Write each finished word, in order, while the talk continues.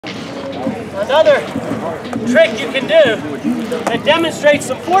Another trick you can do that demonstrates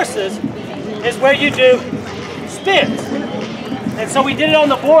some forces is where you do spins. And so we did it on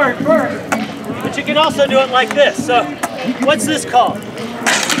the board first, but you can also do it like this. So what's this called? A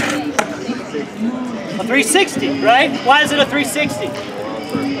 360, right? Why is it a 360?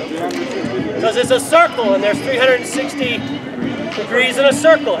 Because it's a circle and there's 360 degrees in a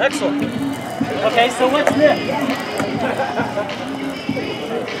circle. Excellent. Okay, so what's this?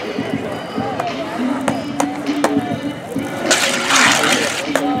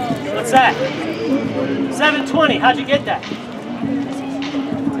 What's that? 720. How'd you get that?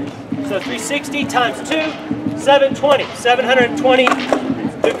 So 360 times 2, 720. 720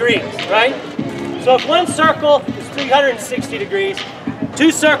 degrees, right? So if one circle is 360 degrees,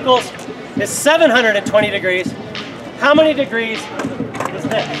 two circles is 720 degrees, how many degrees is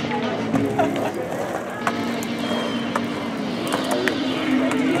this?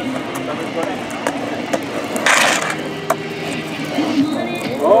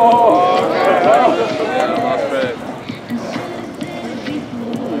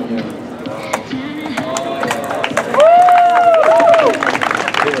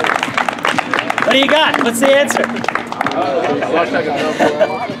 What do you got? What's the answer?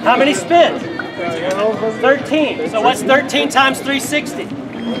 How many spins? 13. So what's 13 times 360?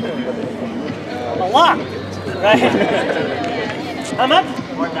 A lot, right? How much?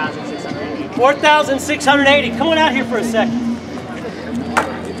 4,680. 4,680. Come on out here for a second.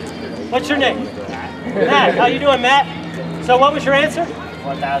 What's your name? Matt. How you doing, Matt? So what was your answer?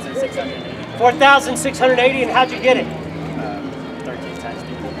 4,680. 4,680, and how'd you get it?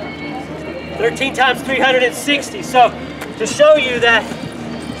 13 times 360. So to show you that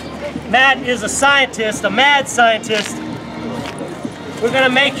Matt is a scientist, a mad scientist, we're going to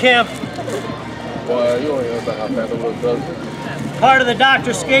make him part of the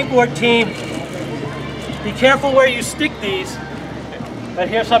Dr. Skateboard team. Be careful where you stick these, but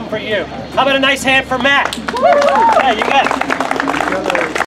here's something for you. How about a nice hand for Matt? Yeah, you got it.